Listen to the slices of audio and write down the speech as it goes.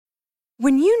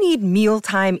When you need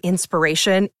mealtime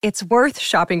inspiration, it's worth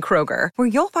shopping Kroger, where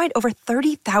you'll find over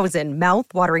 30,000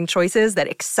 mouth-watering choices that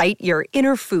excite your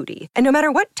inner foodie. And no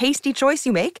matter what tasty choice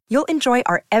you make, you'll enjoy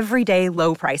our everyday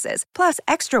low prices, plus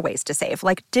extra ways to save,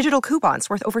 like digital coupons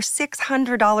worth over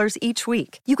 $600 each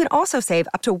week. You can also save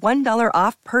up to $1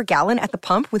 off per gallon at the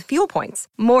pump with fuel points.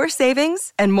 More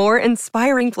savings and more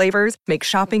inspiring flavors make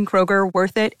shopping Kroger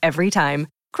worth it every time.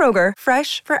 Kroger,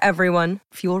 fresh for everyone.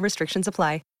 Fuel restrictions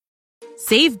apply.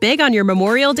 Save big on your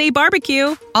Memorial Day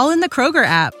barbecue, all in the Kroger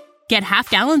app. Get half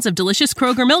gallons of delicious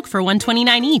Kroger milk for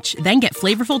 $1.29 each. Then get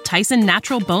flavorful Tyson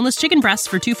natural boneless chicken breasts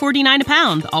for $2.49 a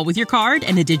pound, all with your card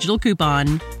and a digital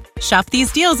coupon. Shop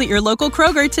these deals at your local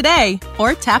Kroger today,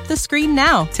 or tap the screen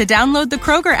now to download the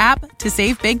Kroger app to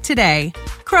save big today.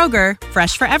 Kroger,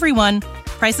 fresh for everyone.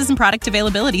 Prices and product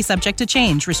availability subject to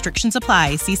change. Restrictions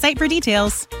apply. See site for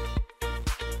details.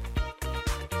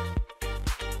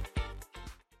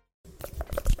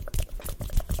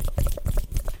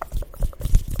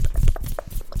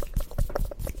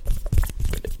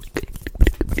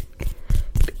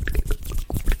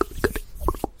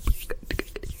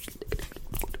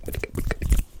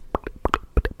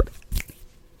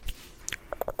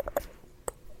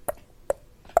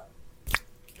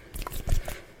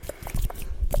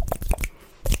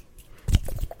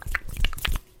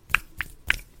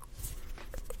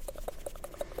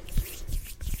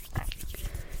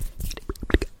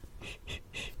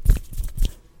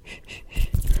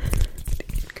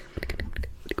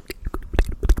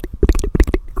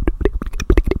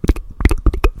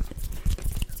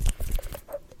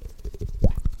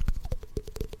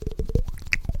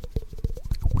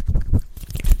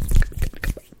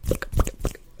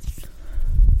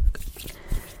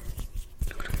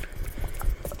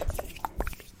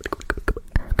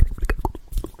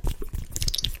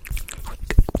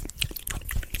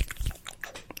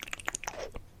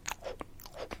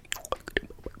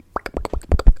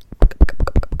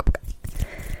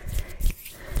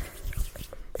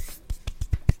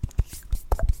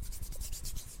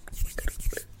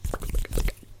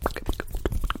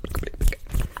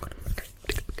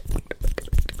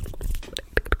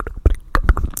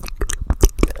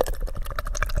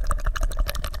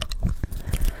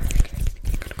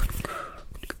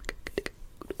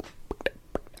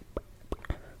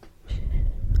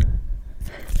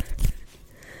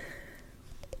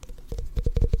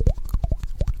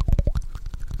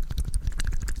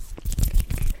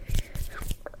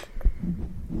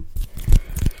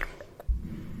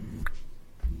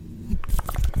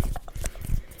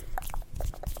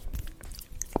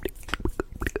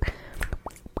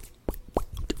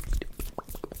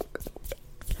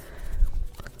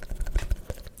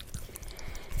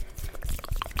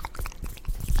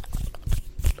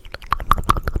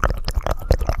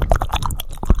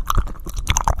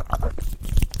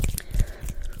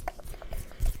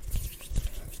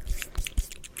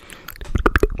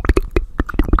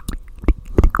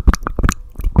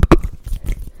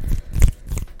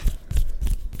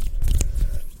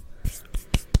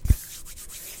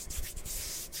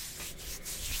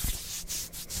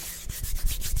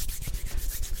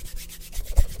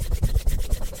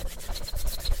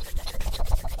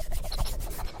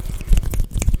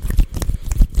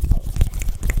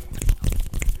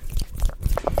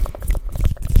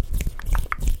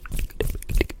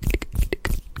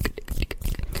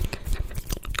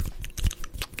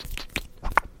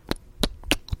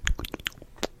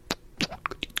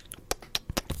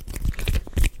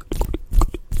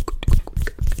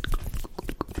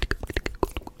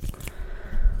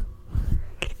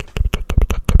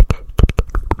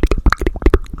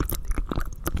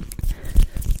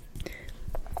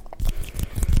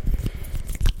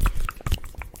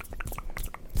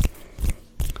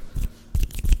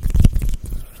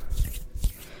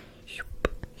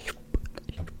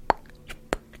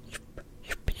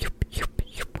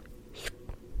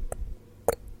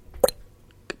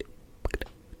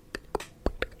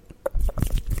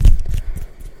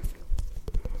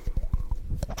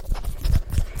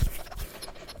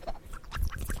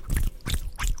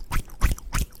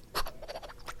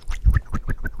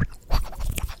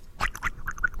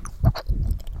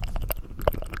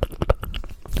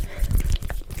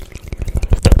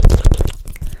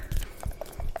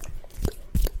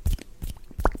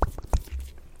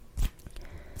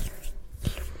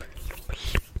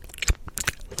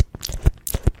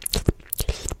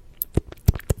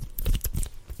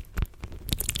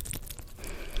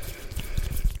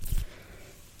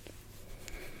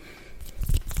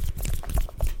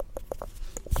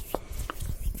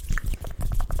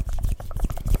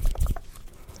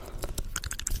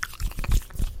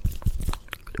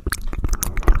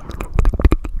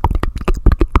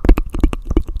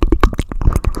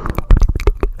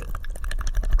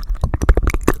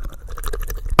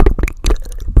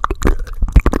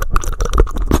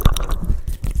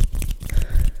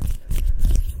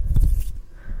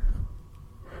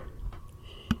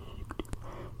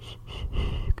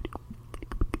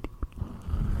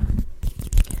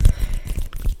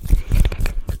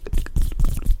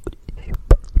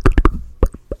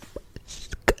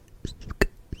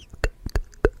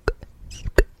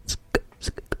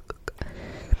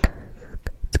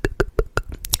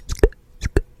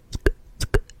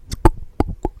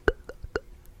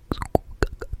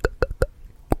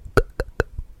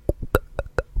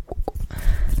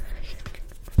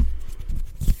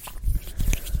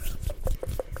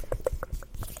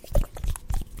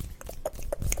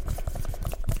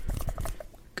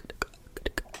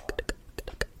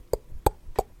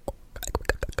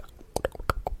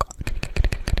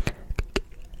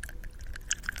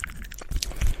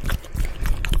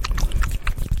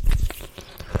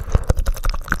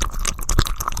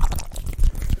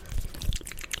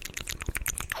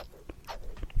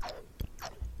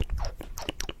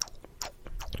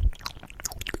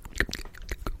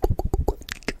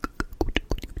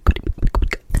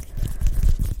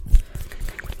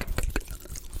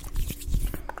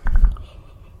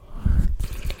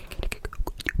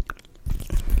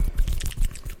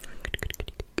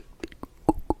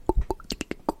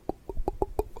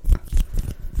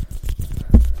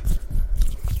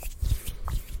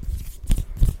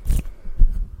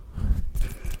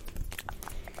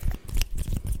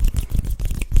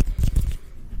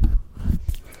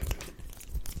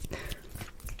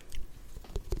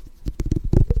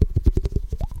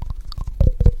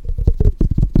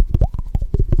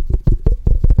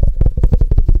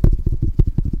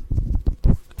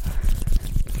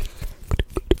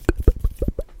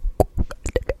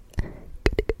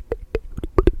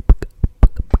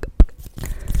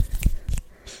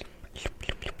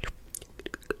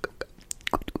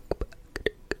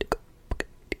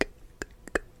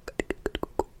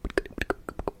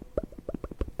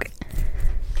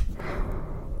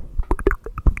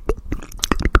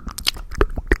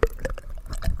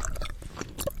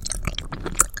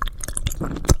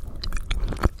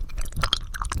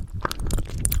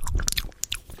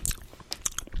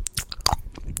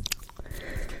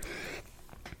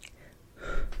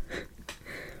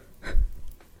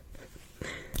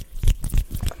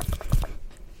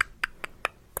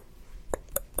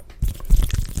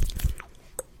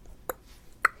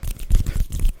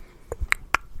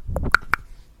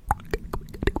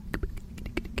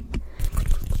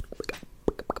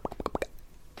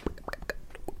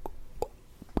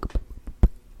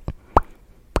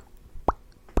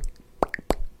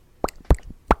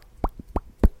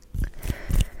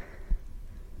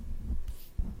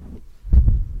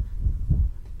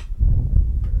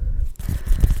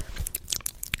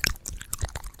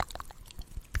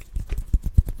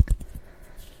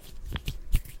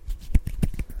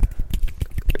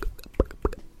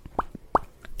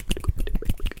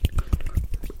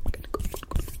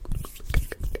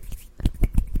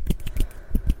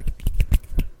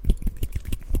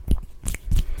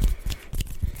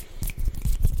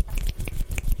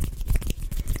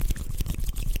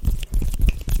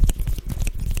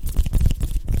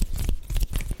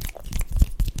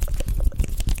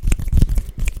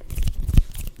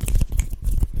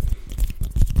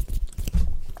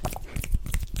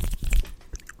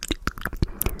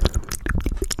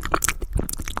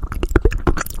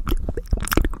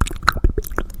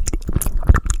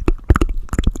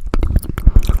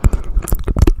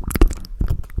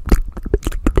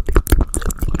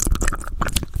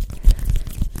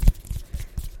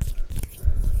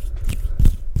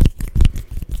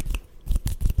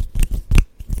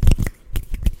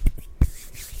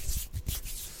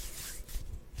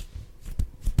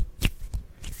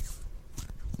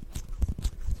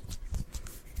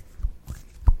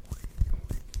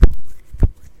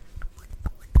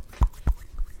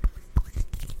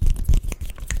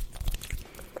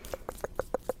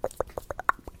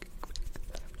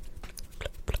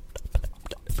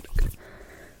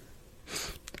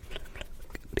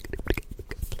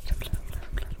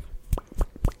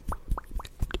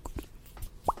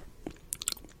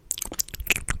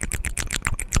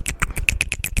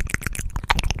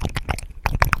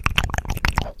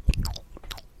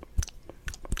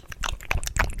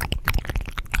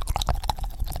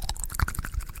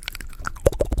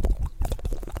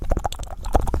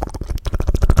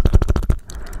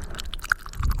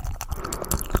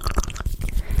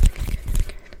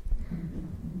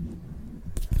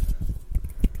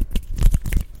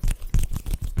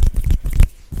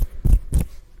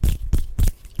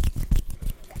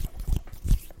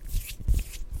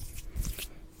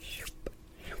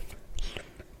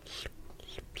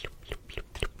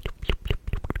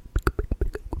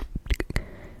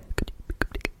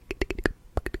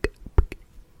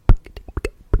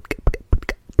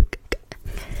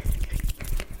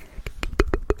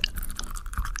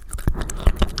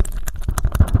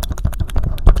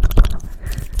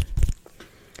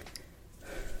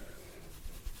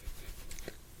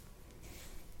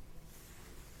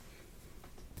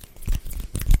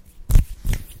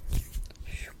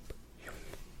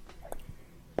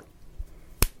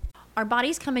 Our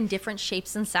bodies come in different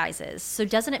shapes and sizes, so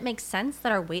doesn't it make sense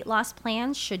that our weight loss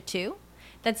plans should too?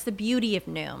 That's the beauty of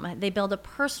Noom. They build a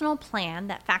personal plan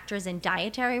that factors in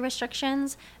dietary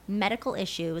restrictions, medical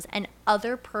issues, and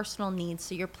other personal needs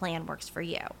so your plan works for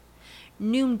you.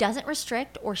 Noom doesn't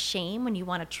restrict or shame when you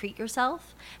want to treat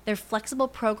yourself. Their flexible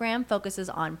program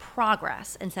focuses on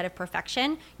progress instead of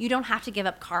perfection. You don't have to give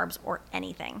up carbs or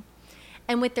anything.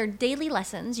 And with their daily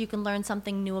lessons, you can learn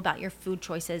something new about your food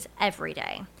choices every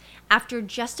day. After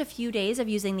just a few days of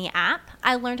using the app,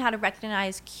 I learned how to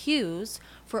recognize cues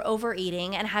for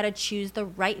overeating and how to choose the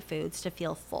right foods to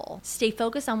feel full. Stay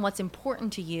focused on what's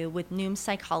important to you with Noom's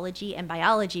psychology and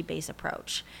biology-based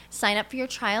approach. Sign up for your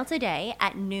trial today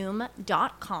at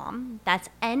Noom.com. That's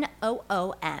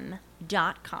Noom.com.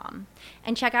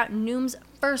 And check out Noom's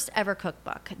first ever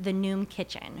cookbook, The Noom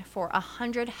Kitchen, for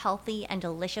 100 healthy and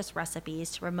delicious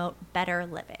recipes to promote better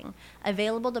living.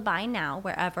 Available to buy now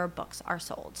wherever books are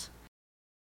sold.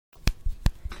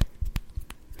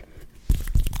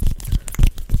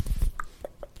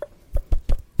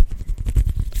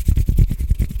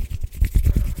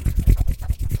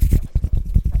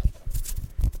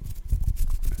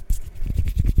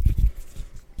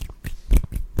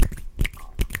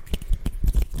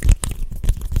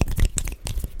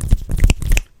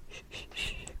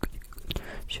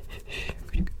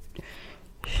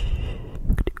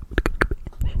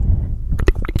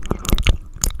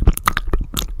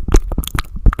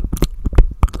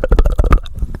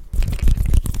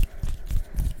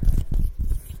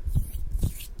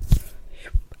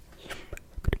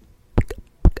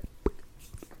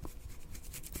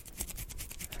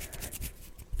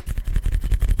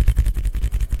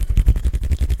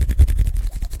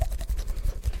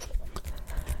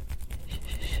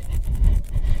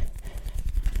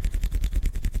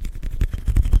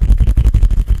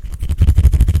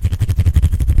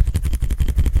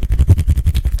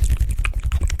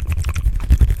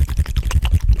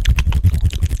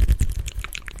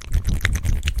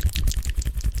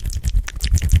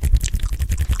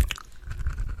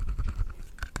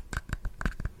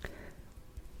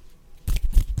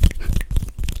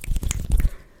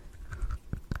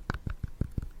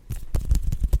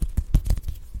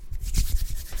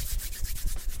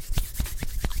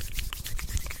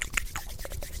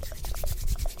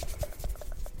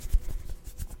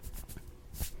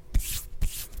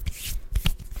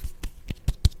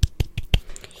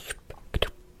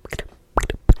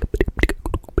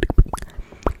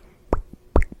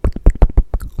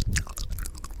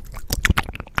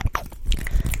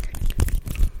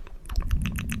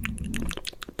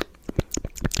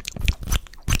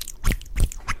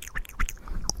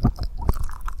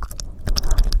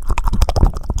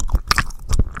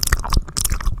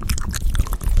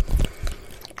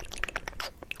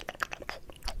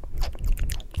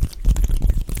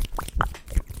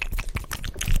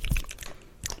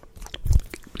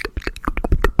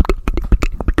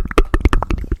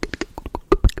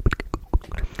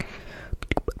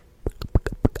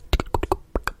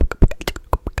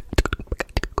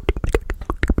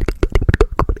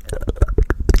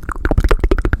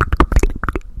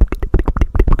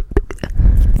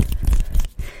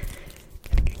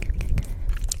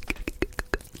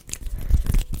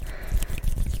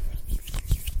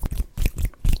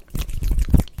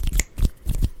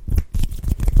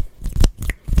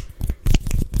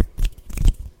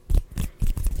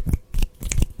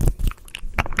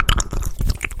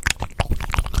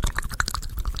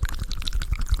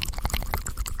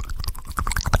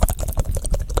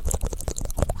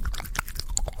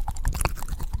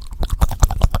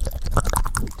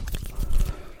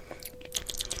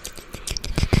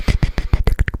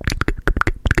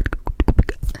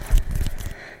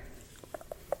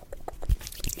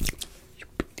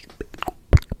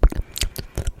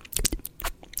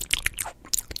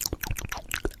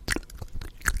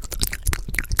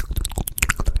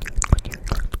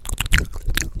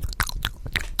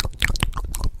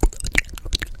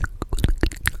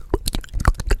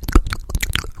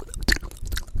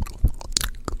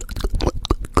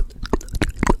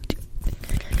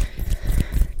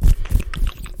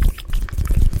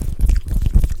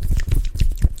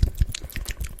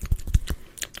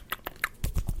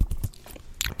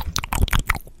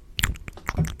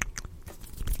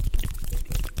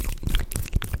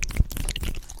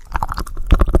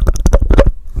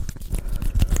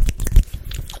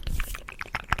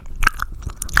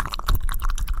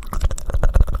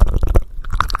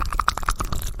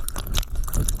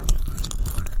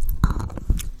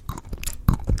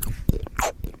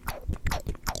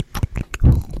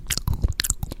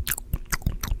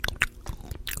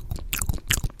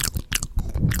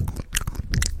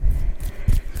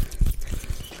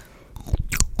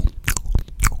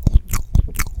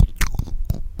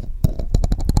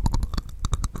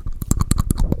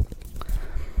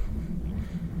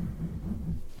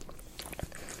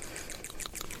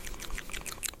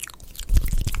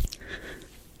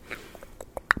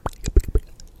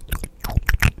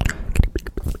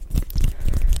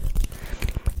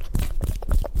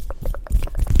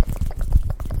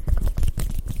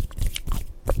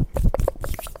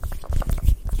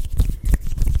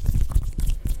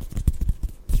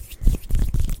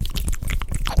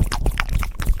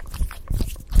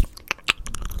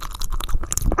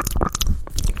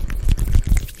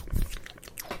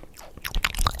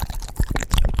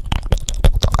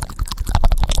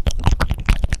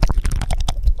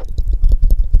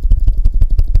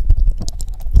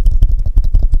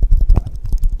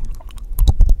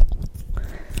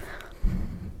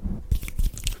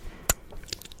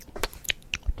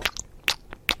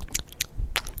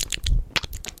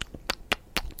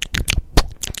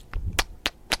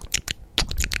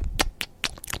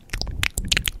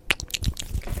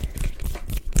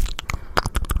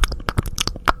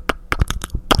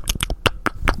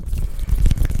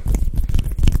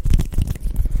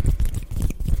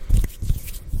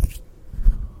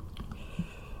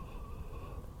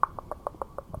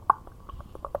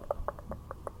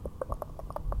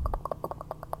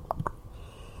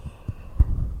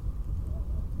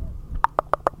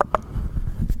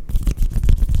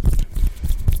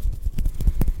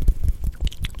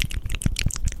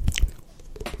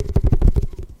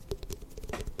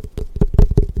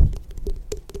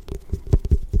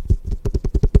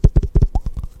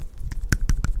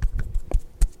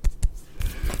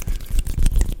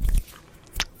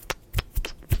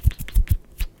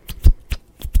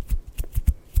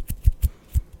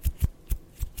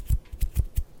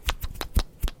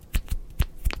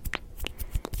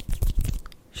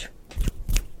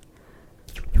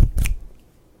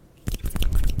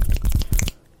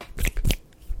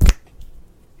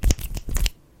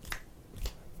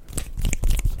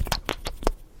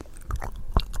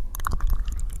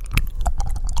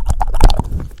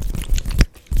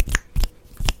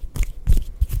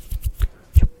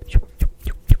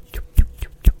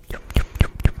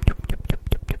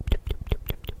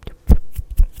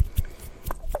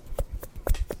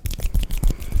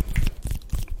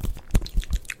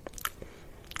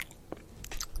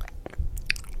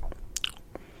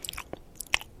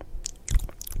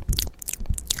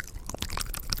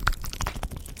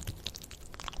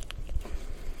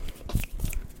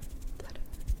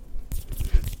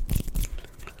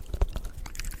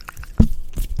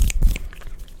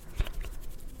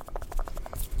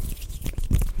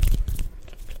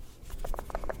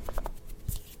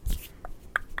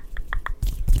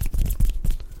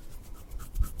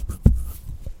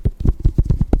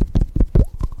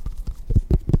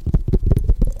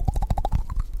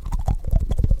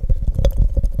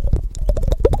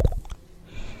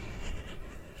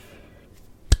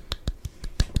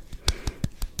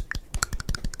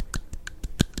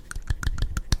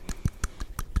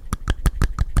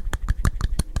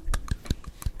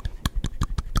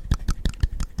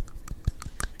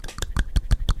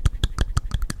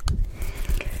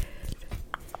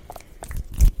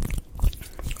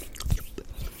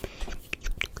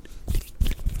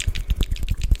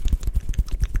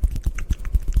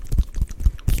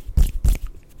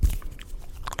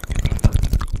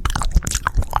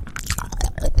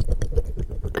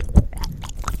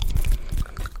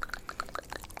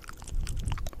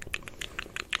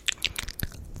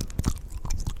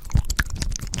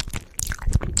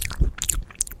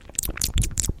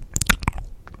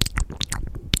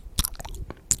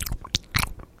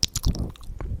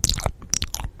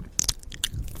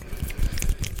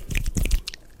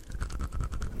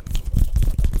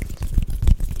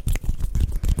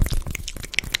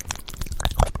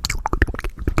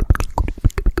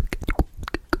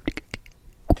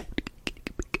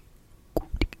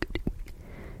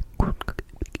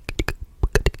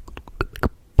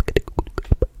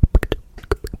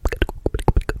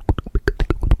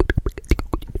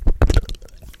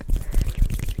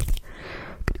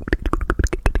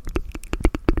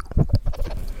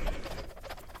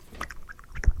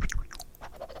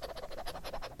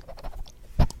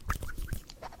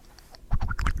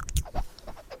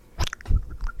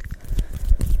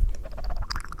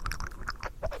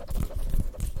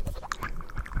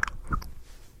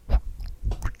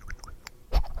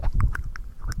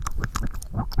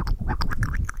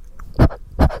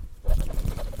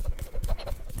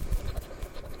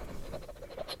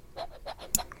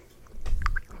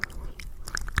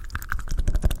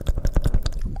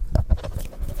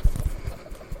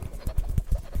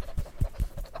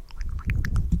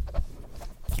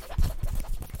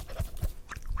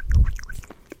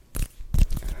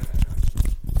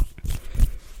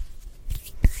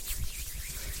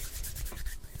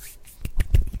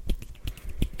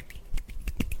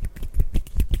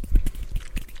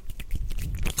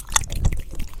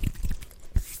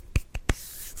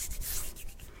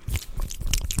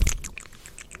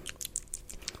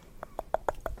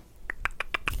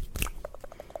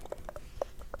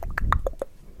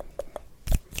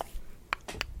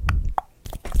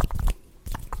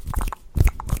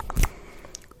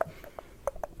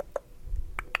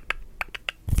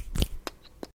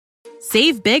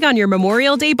 Save big on your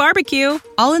Memorial Day barbecue,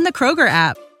 all in the Kroger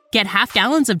app. Get half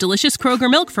gallons of delicious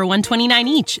Kroger milk for $1.29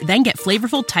 each. Then get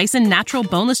flavorful Tyson natural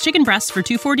boneless chicken breasts for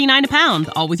 $2.49 a pound,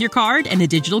 all with your card and a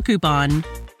digital coupon.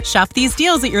 Shop these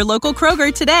deals at your local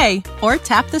Kroger today, or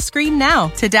tap the screen now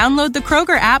to download the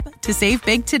Kroger app to save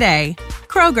big today.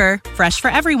 Kroger, fresh for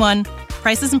everyone.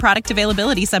 Prices and product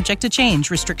availability subject to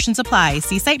change. Restrictions apply.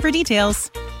 See site for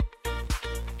details.